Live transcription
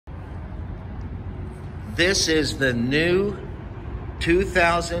This is the new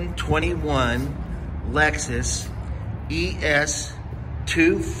 2021 Lexus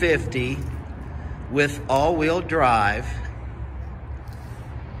ES250 with all-wheel drive.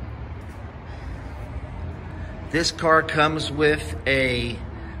 This car comes with a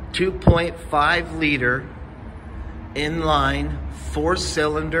 2.5 liter inline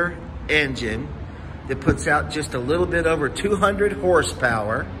 4-cylinder engine that puts out just a little bit over 200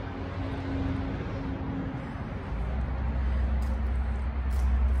 horsepower.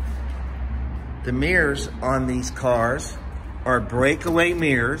 The mirrors on these cars are breakaway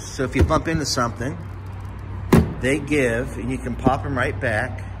mirrors, so if you bump into something, they give and you can pop them right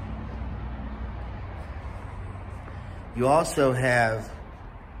back. You also have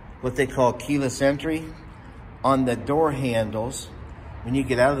what they call keyless entry on the door handles. When you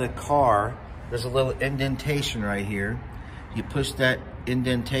get out of the car, there's a little indentation right here. You push that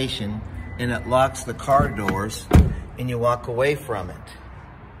indentation and it locks the car doors and you walk away from it.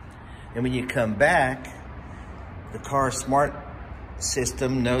 And when you come back, the car smart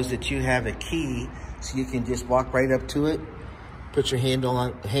system knows that you have a key, so you can just walk right up to it, put your hand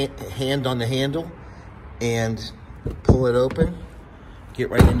on the handle, and pull it open, get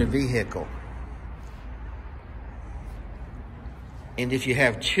right in the vehicle. And if you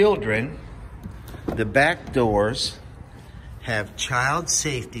have children, the back doors have child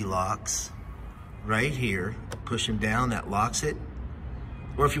safety locks right here. Push them down, that locks it.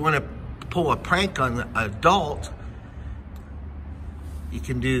 Or if you want to pull a prank on an adult, you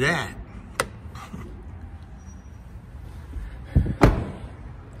can do that.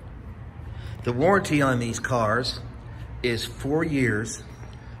 The warranty on these cars is 4 years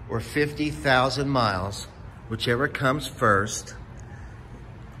or 50,000 miles, whichever comes first.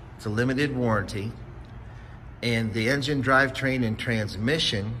 It's a limited warranty. And the engine, drivetrain, and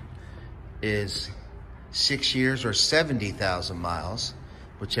transmission is 6 years or 70,000 miles,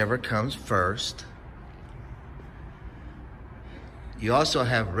 whichever comes first. You also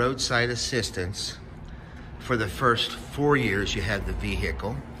have roadside assistance for the first 4 years you have the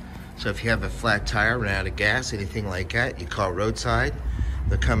vehicle. So if you have a flat tire, run out of gas, anything like that, you call roadside,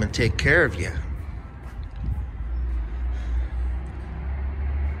 they'll come and take care of you.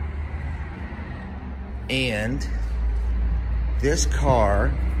 And this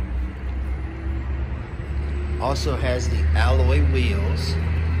car also has the alloy wheels.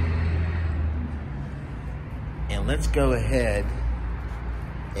 And let's go ahead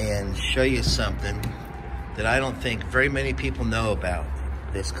and show you something that I don't think very many people know about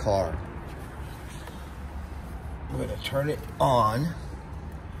this car. I'm going to turn it on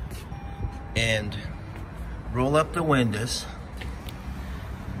and roll up the windows.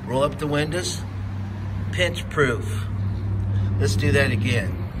 Roll up the windows, pinch proof. Let's do that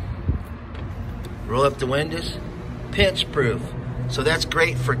again. Roll up the windows, pinch proof. So that's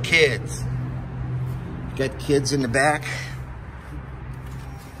great for kids. Got kids in the back,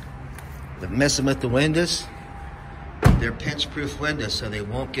 they're messing with the windows. They're pinch proof windows so they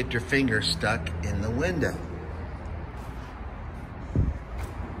won't get their fingers stuck in the window.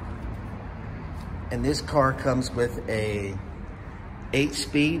 And this car comes with a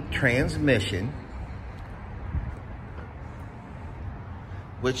 8-speed transmission,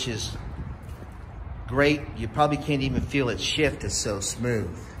 which is great. You probably can't even feel it shift, it's so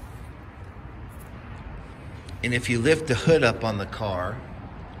smooth. And if you lift the hood up on the car,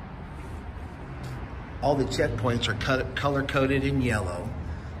 all the checkpoints are color-coded in yellow.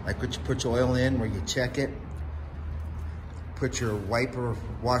 Like what you put your oil in, where you check it. Put your wiper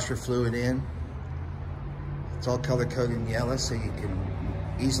washer fluid in. It's all color-coded in yellow so you can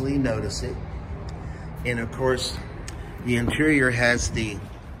easily notice it. And of course, the interior has the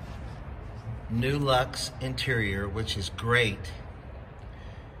new Lux interior, which is great,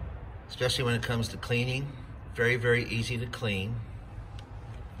 especially when it comes to cleaning. Very, very easy to clean.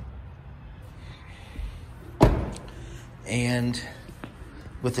 And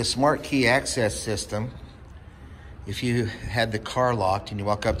with the smart key access system, if you had the car locked and you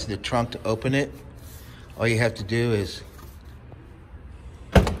walk up to the trunk to open it, all you have to do is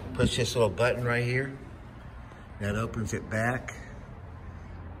push this little button right here. That opens it back.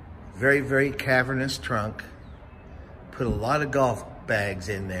 Very, very cavernous trunk. Put a lot of golf bags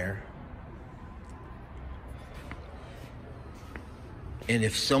in there. And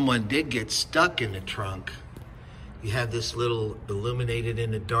if someone did get stuck in the trunk, you have this little illuminated in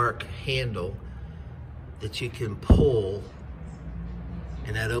the dark handle that you can pull,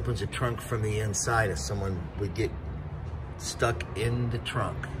 and that opens the trunk from the inside if someone would get stuck in the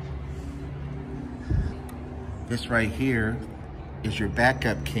trunk. This right here is your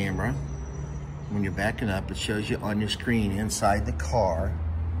backup camera. when you're backing up, it shows you on your screen inside the car.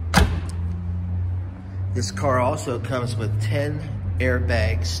 This car also comes with 10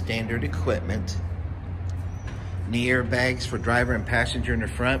 airbags, standard equipment. Knee airbags for driver and passenger in the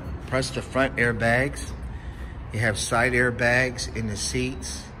front, plus the front airbags. You have side airbags in the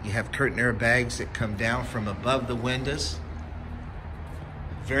seats. You have curtain airbags that come down from above the windows.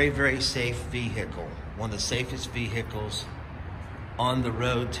 Very, very safe vehicle. One of the safest vehicles on the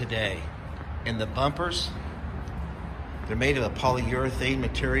road today. And the bumpers, they're made of a polyurethane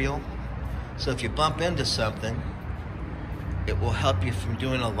material. So if you bump into something, it will help you from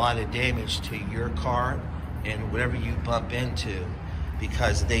doing a lot of damage to your car and whatever you bump into,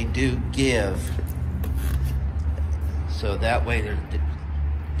 because they do give. So that way it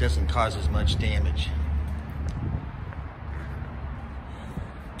doesn't cause as much damage.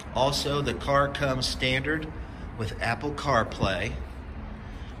 Also, the car comes standard with Apple CarPlay,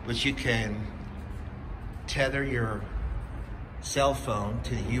 which you can tether your cell phone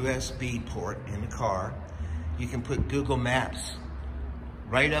to the USB port in the car. You can put Google Maps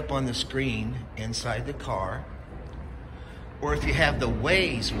right up on the screen inside the car. Or if you have the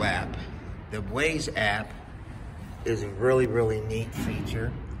Waze app, the Waze app is a really, really neat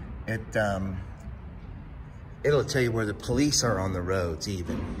feature. It'll tell you where the police are on the roads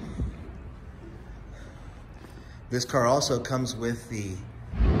even. This car also comes with the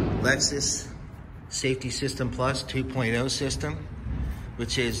Lexus Safety System Plus 2.0 system,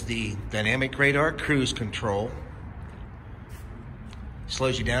 which is the dynamic radar cruise control.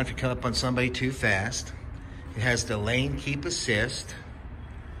 Slows you down if you come up on somebody too fast. It has the lane keep assist.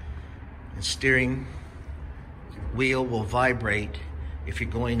 The steering wheel will vibrate if you're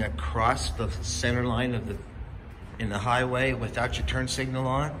going across the center line of in the highway without your turn signal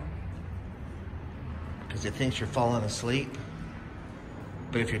on, because it thinks you're falling asleep.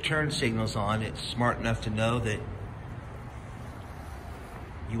 But if your turn signal's on, it's smart enough to know that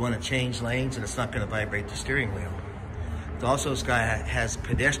you want to change lanes, and it's not going to vibrate the steering wheel. It also has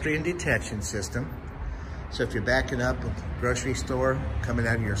pedestrian detection system. So if you're backing up at the grocery store, coming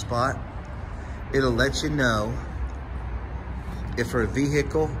out of your spot, it'll let you know if a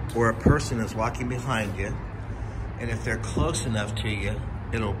vehicle or a person is walking behind you, and if they're close enough to you,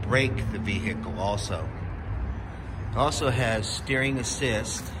 it'll brake the vehicle also. It also has steering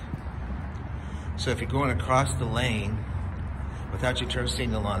assist. So if you're going across the lane without your turn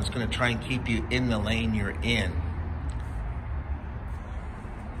signal on, it's going to try and keep you in the lane you're in.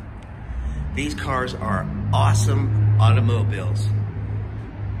 These cars are awesome automobiles.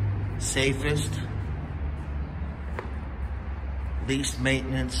 Safest, least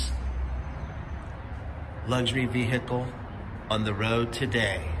maintenance, luxury vehicle on the road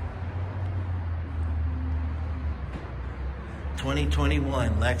today.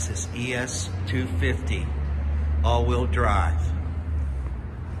 2021 Lexus ES250 all-wheel drive.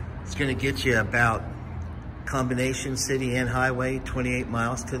 It's going to get you about, combination city and highway, 28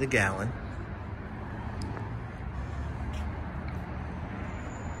 miles to the gallon.